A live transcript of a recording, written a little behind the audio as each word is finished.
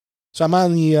So I'm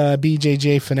on the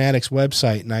BJJ Fanatics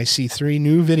website, and I see 3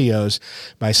 new videos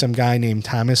by some guy named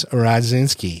Thomas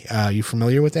Radzinski. You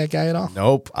familiar with that guy at all?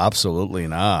 Nope, absolutely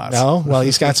not. No? Well,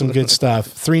 he's got some good stuff.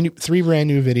 Three brand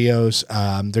new videos.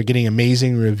 They're getting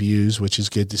amazing reviews, which is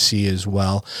good to see as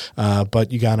well.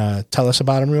 But you got to tell us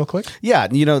about them real quick? Yeah,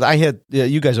 I had,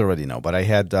 you guys already know, but I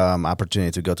had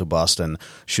opportunity to go to Boston,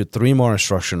 shoot 3 more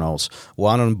instructionals,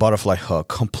 1 on butterfly hook,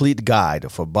 complete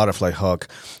guide for butterfly hook,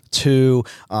 2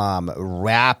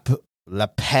 wrap,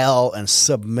 lapel, and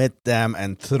submit them,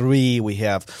 and 3 we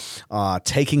have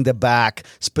taking the back.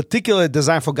 It's particularly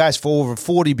designed for guys for over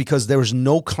 40 because there's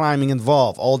no climbing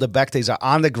involved. All the back takes are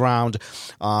on the ground.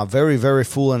 Very, very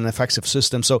full and effective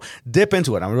system. So dip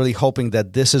into it. I'm really hoping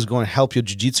that this is going to help your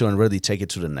jiu-jitsu and really take it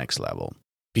to the next level.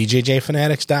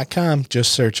 BJJfanatics.com.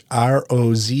 Just search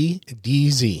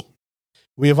ROZDZ.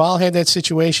 We have all had that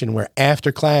situation where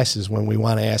after class is when we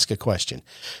want to ask a question.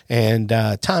 And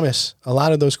Thomas, a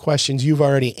lot of those questions you've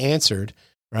already answered,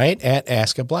 right, at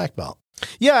Ask a Black Belt.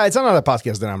 Yeah, it's another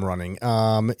podcast that I'm running.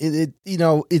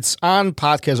 It's on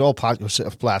podcast, all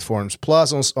podcast platforms,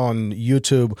 plus on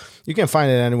YouTube. You can find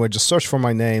it anywhere. Just search for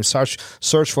my name. Search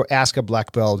for Ask a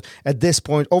Black Belt. At this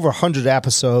point, over 100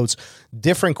 episodes,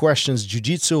 different questions,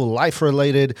 jiu-jitsu,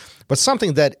 life-related, but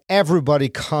something that everybody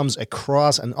comes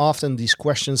across, and often these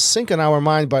questions sink in our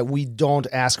mind, but we don't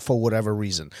ask for whatever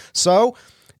reason. So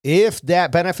if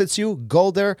that benefits you, go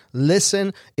there,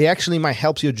 listen. It actually might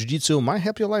help your jiu-jitsu, might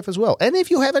help your life as well. And if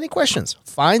you have any questions,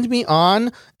 find me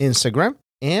on Instagram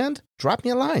and drop me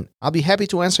a line. I'll be happy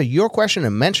to answer your question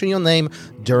and mention your name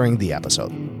during the episode.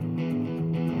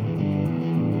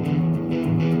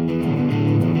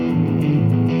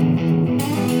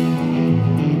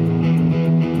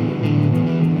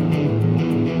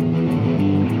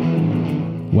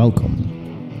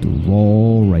 Welcome to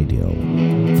Raw Radio.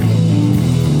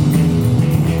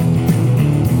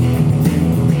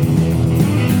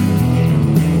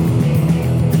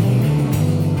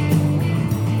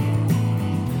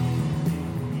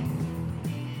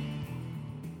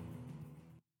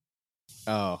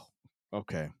 Oh,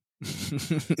 okay.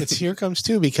 It's Here Comes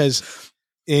Two because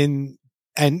and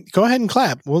go ahead and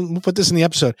clap. We'll put this in the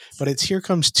episode, but it's Here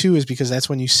Comes Two is because that's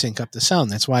when you sync up the sound.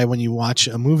 That's why when you watch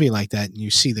a movie like that and you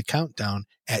see the countdown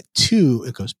at 2,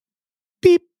 it goes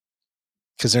beep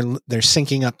because they're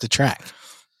syncing up the track.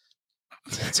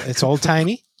 It's old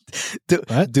timey.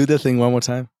 Do the thing one more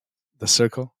time. The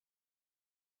circle.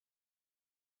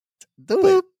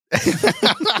 Do it.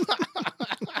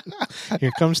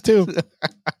 Here Comes Two.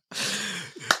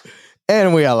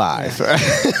 And we are live. I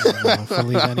don't know if I'll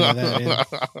leave any of that in.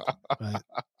 But.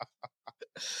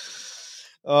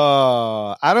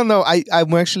 I don't know.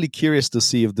 I'm actually curious to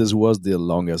see if this was the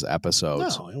longest episode.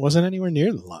 No, it wasn't anywhere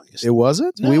near the longest. It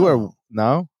wasn't? No. We were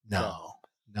no?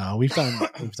 No, we've done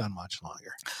much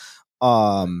longer.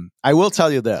 I will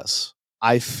tell you this.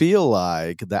 I feel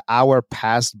like the hour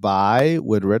passed by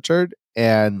with Richard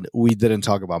and we didn't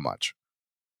talk about much.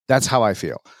 That's how I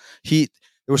feel. There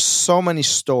were so many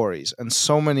stories and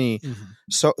so many,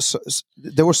 so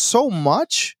there was so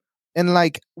much, and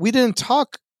like we didn't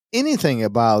talk anything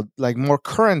about like more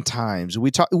current times.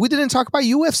 We didn't talk about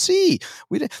UFC.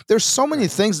 There's so many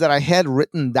things that I had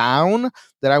written down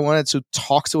that I wanted to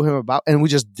talk to him about, and we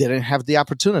just didn't have the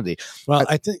opportunity. Well,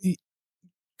 I think.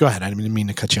 Go ahead. I didn't mean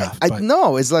to cut you off. I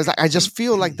know it's like I just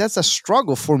feel like that's a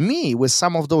struggle for me with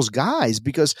some of those guys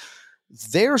because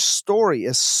their story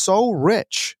is so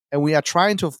rich, and we are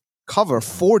trying to cover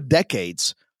 4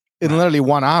 decades in literally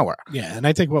 1 hour. Yeah, and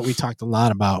I think what we talked a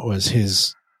lot about was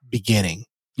his beginning.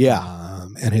 Yeah.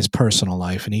 And his personal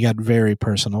life, and he got very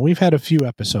personal. We've had a few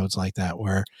episodes like that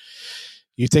where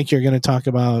you think you're going to talk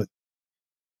about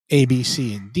A, B,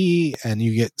 C, and D, and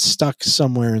you get stuck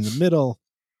somewhere in the middle.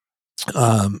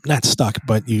 Not stuck,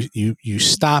 but you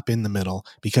stop in the middle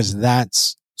because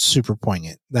that's super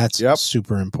poignant. That's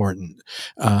super important.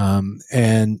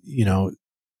 And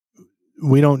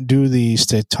we don't do these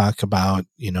to talk about,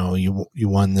 you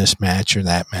won this match or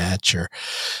that match or,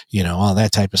 all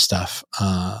that type of stuff.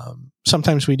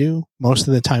 Sometimes we do. Most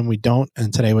of the time we don't.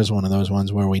 And today was one of those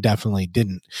ones where we definitely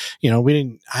didn't.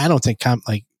 I don't think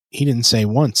he didn't say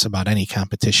once about any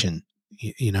competition,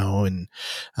 and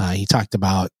he talked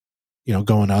about,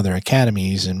 going to other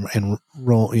academies and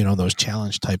roll, those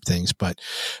challenge type things, but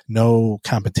no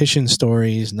competition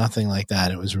stories, nothing like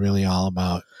that. It was really all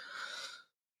about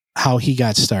how he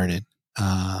got started,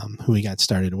 who he got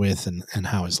started with, and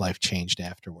how his life changed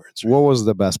afterwards. Right? What was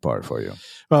the best part for you?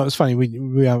 Well, it was funny. We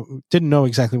didn't know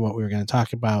exactly what we were going to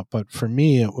talk about, but for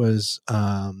me, it was,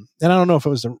 and I don't know if it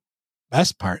was the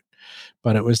best part,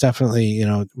 but it was definitely,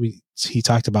 he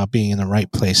talked about being in the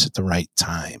right place at the right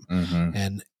time,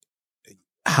 and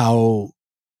how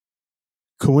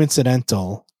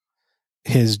coincidental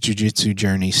his jiu-jitsu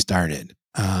journey started.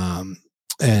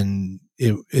 And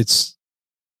it's,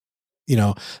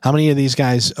 how many of these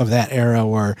guys of that era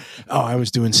were, I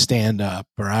was doing stand-up,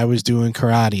 or I was doing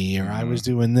karate, or I was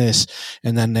doing this,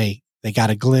 and then they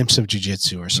got a glimpse of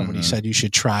jiu-jitsu, or somebody said, you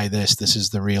should try this. This is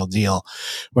the real deal.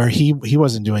 Where he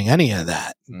wasn't doing any of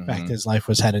that. In fact, his life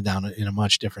was headed down in a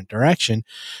much different direction.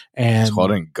 And it's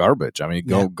holding garbage. I mean,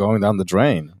 going down the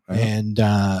drain. Right? And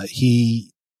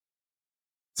he,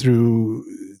 through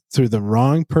the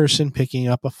wrong person picking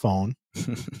up a phone,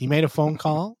 he made a phone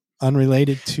call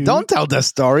unrelated to. Don't tell the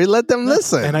story. Let them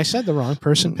listen. And I said the wrong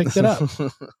person picked it up.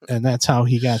 And that's how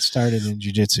he got started in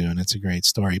jiu-jitsu. And it's a great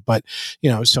story. But,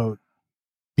 so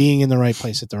being in the right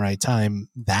place at the right time,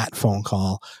 that phone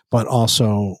call, but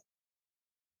also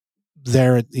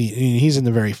he's in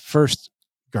the very first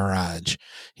garage.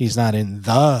 He's not in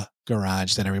the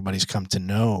garage that everybody's come to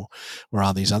know where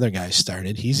all these other guys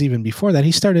started. He's even before that.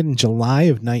 He started in July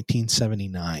of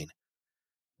 1979.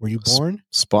 Were you born?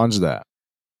 Sponge that.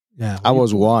 Yeah. I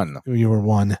was one. You were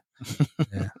one.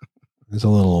 Yeah. I was a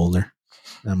little older.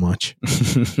 Not much.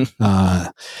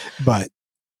 But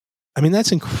I mean,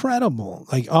 that's incredible.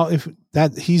 Like,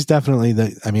 he's definitely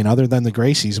other than the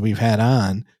Gracies we've had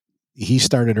on, he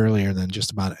started earlier than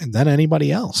just about than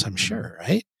anybody else, I'm sure.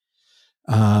 Right.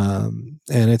 And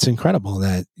it's incredible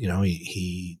that,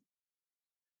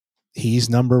 he's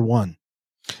number one.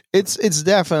 It's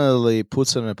definitely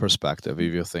puts it in perspective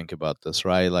if you think about this,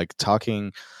 right? Like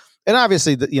talking, and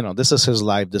obviously, this is his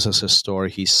life. This is his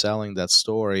story. He's selling that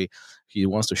story. He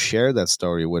wants to share that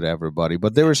story with everybody.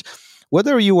 But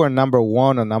whether you were number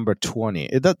 1 or number 20,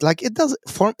 it doesn't.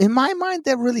 In my mind,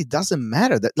 that really doesn't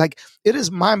matter. That it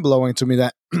is mind blowing to me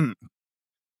that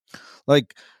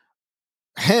like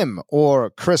him or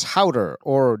Chris Howder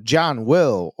or John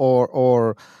Will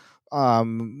or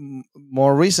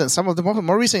more recent, some of the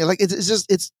more recent, like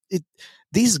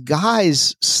these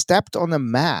guys stepped on the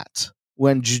mat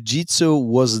when jiu-jitsu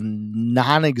was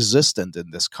non-existent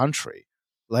in this country.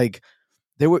 Like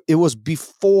it was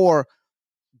before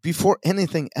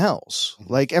anything else.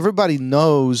 Like everybody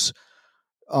knows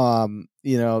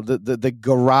the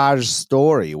garage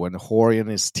story when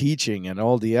Horian is teaching and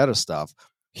all the other stuff.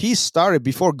 He started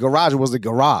before garage was the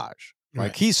garage.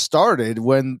 Like Right. He started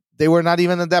when they were not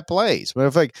even in that place.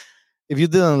 But if you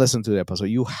didn't listen to the episode,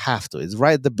 you have to. It's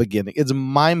right at the beginning. It's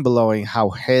mind blowing how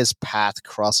his path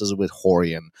crosses with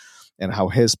Horian, and how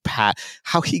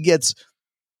he gets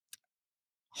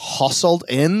hustled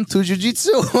into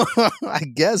jiu-jitsu. I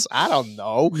guess, I don't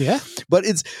know. Yeah. But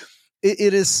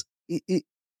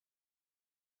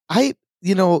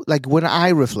like when I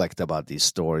reflect about these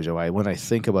stories, or when I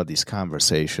think about these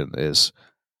conversations,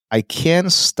 I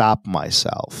can't stop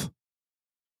myself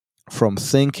from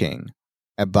thinking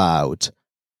about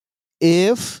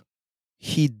if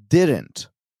he didn't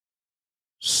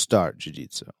start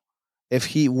jiu-jitsu, if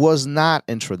he was not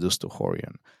introduced to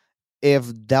Horian, if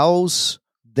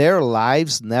their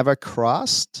lives never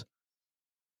crossed,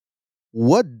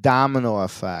 what domino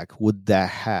effect would that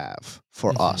have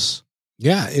for us?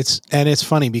 Yeah, it's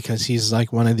funny because he's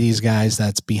like one of these guys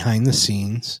that's behind the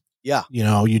scenes. Yeah.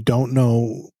 You don't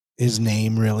know his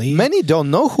name really. Many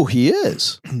don't know who he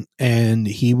is. And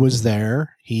he was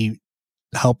there. He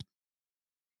helped,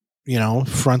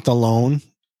 front the loan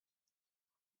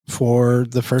for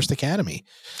the first academy.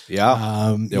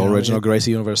 Yeah. The original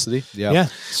Gracie University. Yeah. Yeah.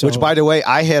 So, Which, by the way,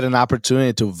 I had an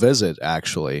opportunity to visit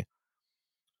actually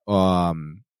a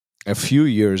few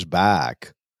years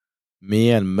back.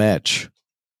 Me and Mitch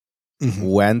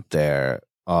went there.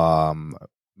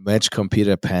 Mitch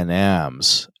competed at Pan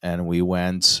Am's, and we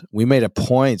made a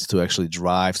point to actually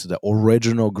drive to the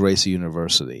original Gracie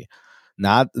University.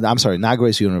 Not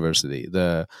Gracie University.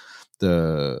 The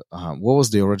what was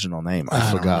the original name?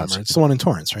 I forgot. Remember. It's the one in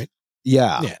Torrance, right?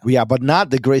 Yeah, but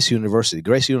not the Gracie University.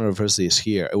 Gracie University is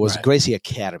here. It was Gracie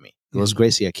Academy. It was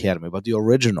Gracie Academy, but the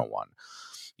original one.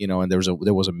 And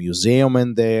there was a museum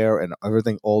in there and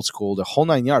everything old school, the whole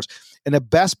 9 yards. And the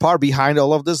best part behind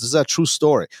all of this is a true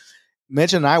story.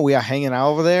 Mitch and I, we are hanging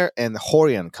out over there, and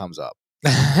Horian comes up.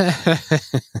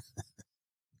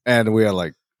 And we are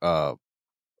like,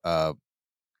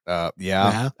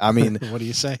 yeah. I mean, what do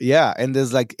you say? Yeah. And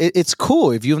there's it's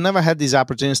cool. If you've never had these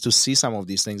opportunities to see some of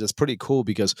these things, it's pretty cool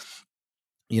because,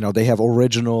 they have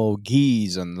original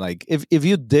gis, and if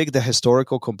you dig the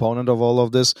historical component of all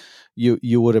of this,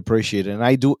 you would appreciate it. And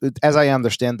I do, as I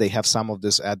understand, they have some of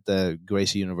this at the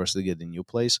Gracie University at the new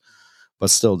place,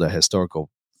 but still the historical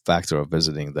factor of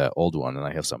visiting the old one, and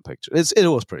I have some pictures. It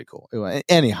was pretty cool.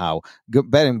 Anyhow,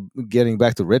 getting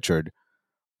back to Richard,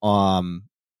 kind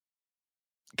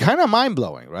of mind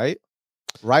blowing, right?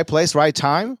 Right place, right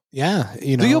time. Yeah,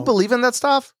 Do you believe in that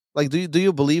stuff? Like, do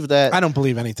you believe that? I don't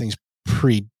believe anything's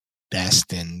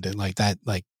predestined like that.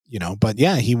 Like, but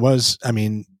yeah, he was. I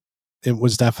mean, it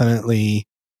was definitely.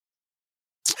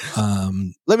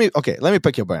 Let me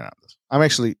pick your brain on this. I'm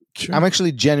actually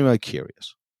genuinely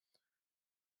curious.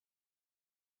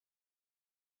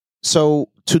 So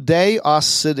today, us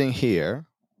sitting here,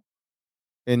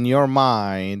 in your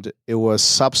mind, it was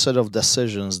subset of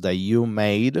decisions that you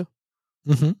made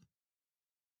Mm-hmm.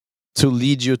 to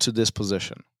lead you to this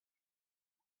position.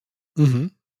 Mm-hmm.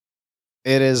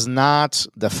 It is not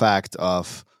the fact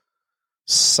of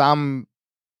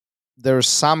there's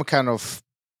some kind of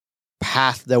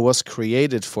path that was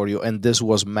created for you and this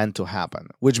was meant to happen,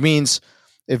 which means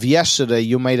if yesterday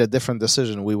you made a different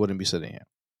decision, we wouldn't be sitting here.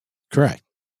 Correct.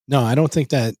 No, I don't think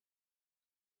that.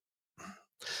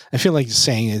 I feel like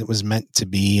saying it was meant to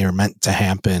be or meant to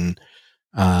happen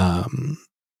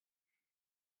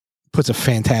puts a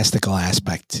fantastical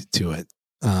aspect to it,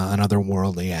 an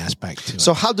otherworldly aspect to it.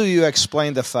 So how do you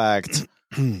explain the fact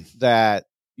that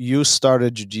you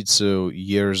started jiu-jitsu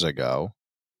years ago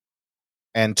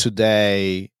and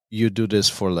today you do this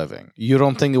for a living? You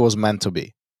don't think it was meant to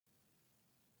be?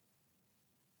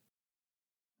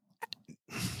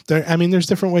 There's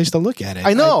different ways to look at it.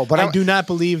 I know, but I do not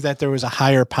believe that there was a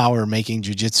higher power making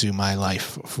jiu-jitsu my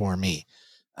life for me.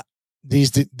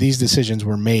 These decisions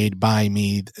were made by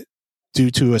me due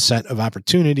to a set of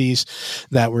opportunities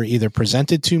that were either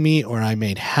presented to me or I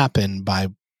made happen by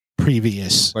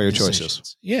previous by your decisions.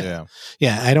 Choices. Yeah.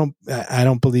 I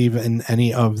don't believe in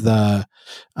any of the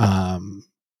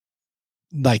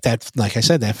like that, like I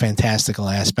said, that fantastical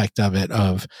aspect of it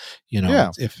of,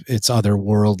 if it's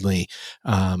otherworldly,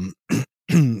 and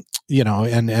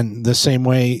the same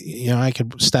way, I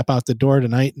could step out the door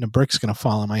tonight and a brick's going to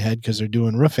fall on my head because they're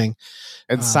doing roofing.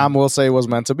 And some will say it was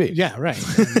meant to be. Yeah, right.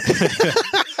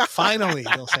 Finally,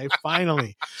 they'll say,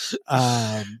 finally.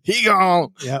 He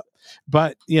gone. Yeah.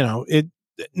 But,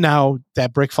 now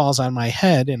that brick falls on my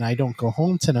head and I don't go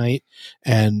home tonight.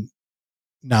 And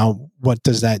now what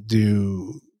does that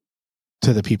do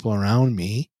to the people around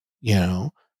me?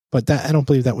 But that, I don't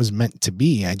believe that was meant to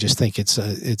be. I just think it's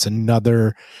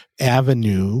another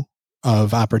avenue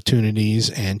of opportunities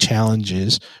and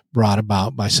challenges brought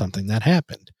about by something that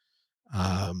happened.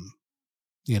 I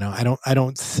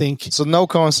don't think so. No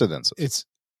coincidence.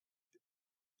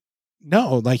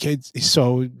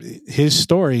 So his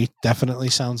story definitely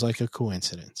sounds like a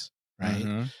coincidence, right?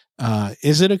 Mm-hmm.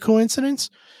 Is it a coincidence?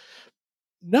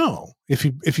 No. If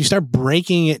you start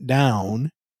breaking it down,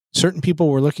 certain people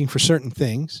were looking for certain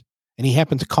things, and he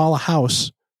happened to call a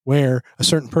house where a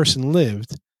certain person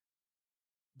lived,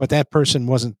 but that person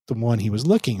wasn't the one he was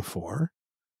looking for,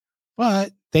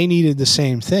 but they needed the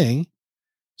same thing.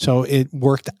 So it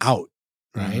worked out.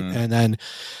 Right. Mm-hmm.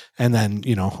 And then,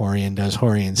 Horian does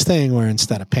Horian's thing where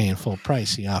instead of paying full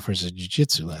price, he offers a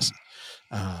jiu-jitsu lesson,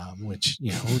 which,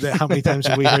 how many times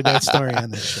have we heard that story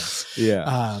on this show?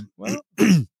 Yeah.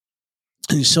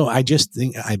 So I just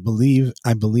think, I believe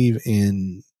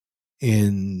in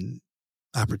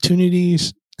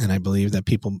opportunities, and I believe that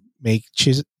people make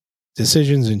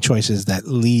decisions and choices that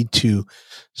lead to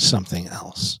something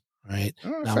else. Right.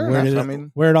 Now,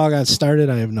 where it all got started,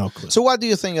 I have no clue. So why do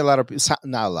you think not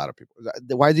a lot of people,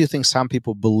 why do you think some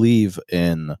people believe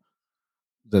in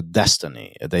the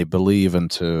destiny? They believe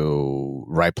into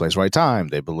right place, right time.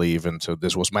 They believe into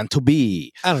this was meant to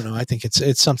be. I don't know. I think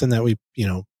it's something that we,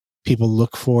 people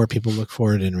look for. People look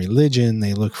for it in religion.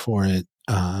 They look for it,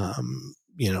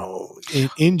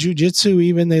 in jiu-jitsu,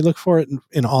 even they look for it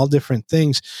in all different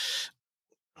things.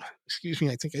 Excuse me.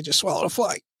 I think I just swallowed a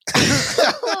fly.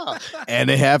 And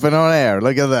it happened on air.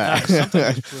 Look at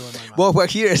that. Well,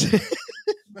 here's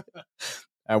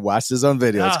I watched this on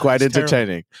video. It's quite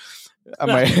entertaining.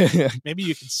 Maybe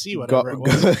you can see whatever it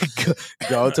was.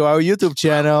 Go to our YouTube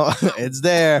channel. It's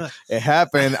there. It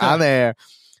happened on air.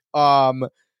 So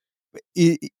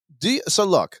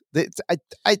look,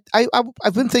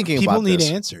 I've been thinking people about this. People need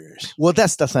answers. Well,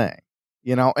 that's the thing,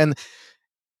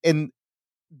 and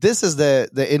this is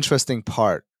the interesting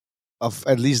part of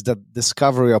at least the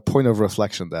discovery or point of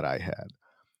reflection that I had.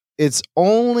 It's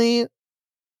only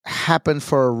happened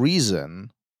for a reason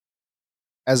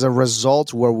as a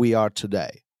result where we are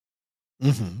today.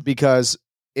 Mm-hmm. Because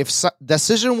if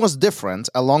decision was different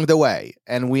along the way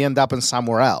and we end up in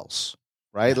somewhere else,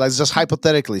 right? Let's just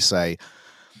hypothetically say,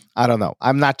 I don't know,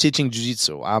 I'm not teaching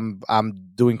jiu-jitsu.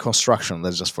 I'm doing construction,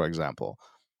 let's just for example.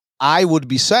 I would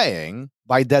be saying,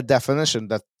 by that definition,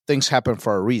 that things happen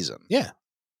for a reason. Yeah.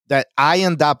 That I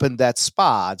end up in that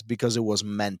spot because it was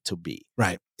meant to be.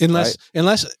 Right. Unless,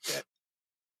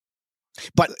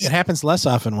 but it happens less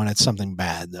often when it's something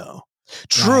bad, though.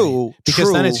 True. Right? Because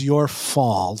true. then it's your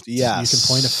fault. Yes. You can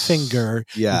point a finger.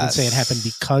 Yes. You can say it happened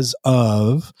because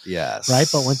of. Yes. Right.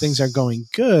 But when things are going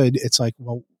good, it's like,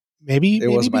 well, maybe it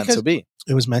was meant to be.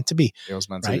 It was meant to be. It was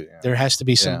meant right? to be. Yeah. There has to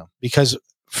be some, because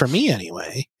for me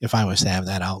anyway, if I was to have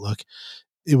that outlook,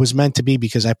 it was meant to be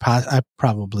because I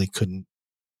probably couldn't.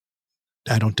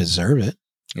 I don't deserve it.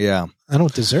 Yeah. I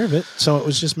don't deserve it. So it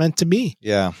was just meant to be.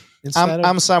 Yeah.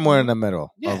 I'm somewhere in the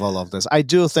middle of all of this. I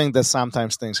do think that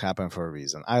sometimes things happen for a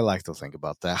reason. I like to think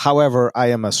about that. However, I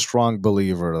am a strong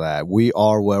believer that we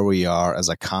are where we are as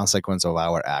a consequence of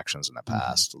our actions in the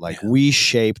past. Like we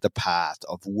shape the path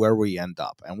of where we end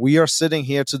up. And we are sitting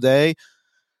here today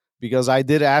because I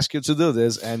did ask you to do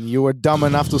this and you were dumb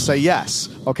enough to say yes.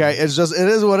 Okay. It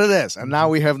is what it is. And now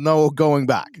we have no going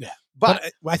back. Yeah.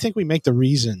 But I think we make the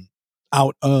reason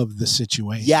out of the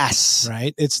situation. Yes.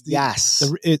 Right? It's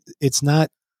yes. It's not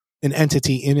an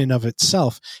entity in and of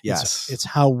itself. Yes. It's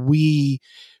how we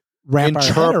wrap our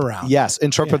head around. Yes.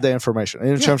 Interpret the information.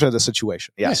 Interpret the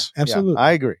situation. Yes. Yeah, absolutely. Yeah,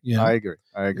 I agree. Yeah. I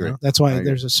agree. You know, that's why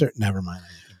there's a certain, never mind.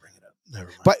 I didn't bring it up.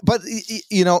 Never mind. But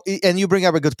you know, and you bring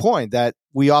up a good point that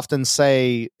we often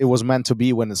say it was meant to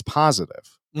be when it's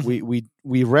positive. We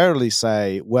rarely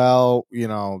say, well, you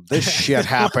know, this shit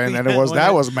happened and that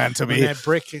was meant to be. That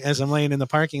brick, as I'm laying in the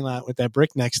parking lot with that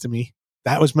brick next to me,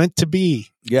 that was meant to be.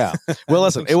 Yeah. Well,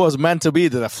 listen, it was meant to be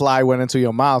that a fly went into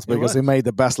your mouth because it made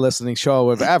the best listening show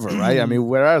ever, right? I mean,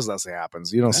 where else does it happen?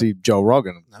 You don't see Joe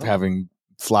Rogan having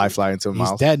fly into a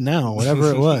mouth. He's dead now,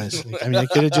 whatever it was. I mean, it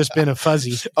could have just been a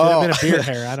fuzzy. It could have been a beard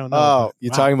hair. I don't know. Oh,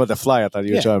 you're talking about the fly. I thought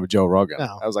you were talking about Joe Rogan.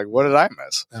 No. I was like, what did I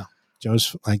miss? No.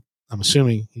 Joe's like, I'm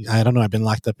assuming, I don't know, I've been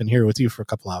locked up in here with you for a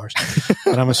couple hours,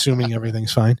 but I'm assuming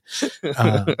everything's fine.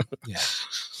 Yeah.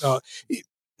 So,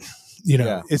 you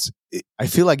know, I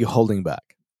feel like you're holding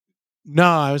back.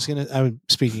 No,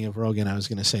 speaking of Rogan, I was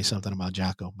going to say something about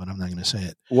Jocko, but I'm not going to say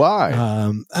it.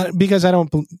 Why? Because I don't,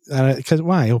 because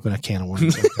why open a can of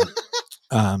worms like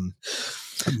that?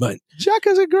 But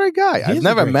Jocko's a great guy. I've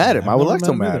never met him. I would like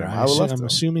to meet him. I'm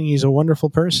assuming he's a wonderful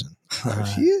person.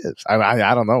 He is.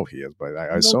 I don't know if he is, but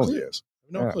I assume he is.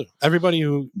 No clue. Everybody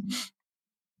who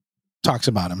talks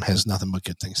about him has nothing but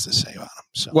good things to say about him.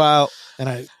 So, well,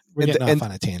 we're getting off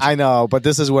on a tangent. I know, but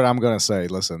this is what I'm going to say.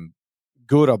 Listen,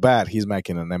 good or bad, he's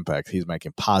making an impact. He's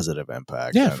making positive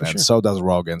impact. Yeah, and so does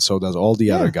Rogan. So does all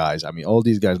the other guys. I mean, all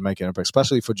these guys make an impact,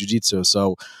 especially for jiu-jitsu.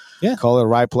 So call it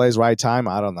right place, right time.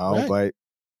 I don't know, but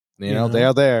you know, they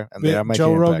are there and they are making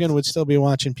Joe impact. Rogan would still be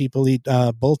watching people eat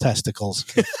bull testicles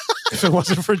if it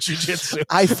wasn't for jiu-jitsu.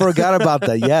 I forgot about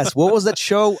that. Yes. What was that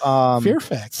show? Fear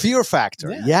Factor. Fear Factor.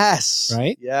 Yeah. Yes.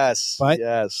 Right? Yes. But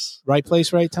right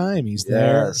place, right time. He's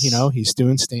there. You know, he's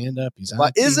doing stand-up. He's on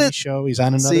a TV show. He's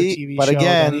on another TV show. But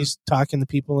again, he's talking to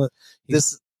people.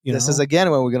 This is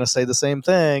again when we're going to say the same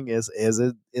thing. Is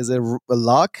it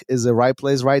luck? Is it right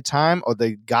place, right time? Or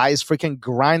the guy is freaking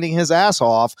grinding his ass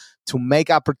off to make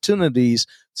opportunities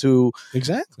to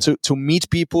meet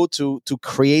people, to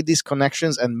create these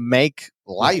connections and make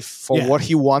life for what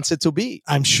he wants it to be.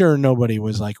 I'm sure nobody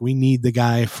was like, we need the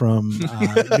guy from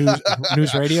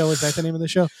News Radio. Is that the name of the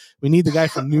show? We need the guy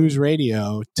from News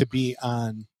Radio to be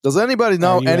on. Does anybody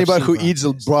know anybody who eats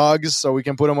bugs so we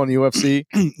can put him on UFC?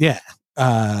 Yeah.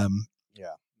 No.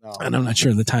 And I'm not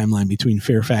sure the timeline between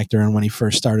Fear Factor and when he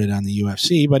first started on the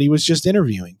UFC, but he was just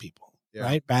interviewing people,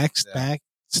 right?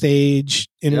 Backstage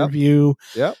interview.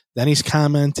 Yep. Then he's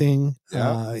commenting,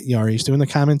 or he's doing the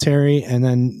commentary. And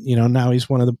then, now he's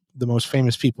one of the most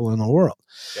famous people in the world.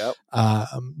 Yep.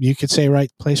 You could say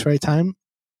right place, right time.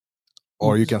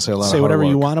 Or you can say whatever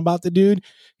you want about the dude.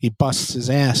 He busts his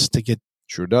ass to get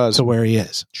to where he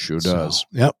is. Sure does.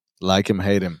 Yep. Like him,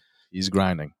 hate him. He's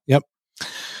grinding. Yep.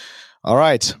 All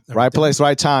right. Right place,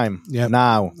 right time. Yep.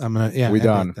 Now. We're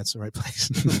done. That's the right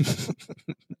place.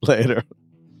 Later.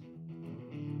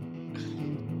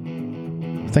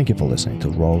 Thank you for listening to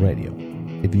Raw Radio.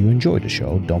 If you enjoyed the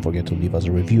show, don't forget to leave us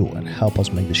a review and help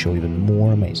us make the show even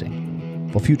more amazing.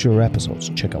 For future episodes,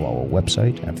 check out our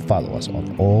website and follow us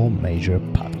on all major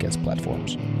podcast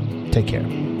platforms. Take care.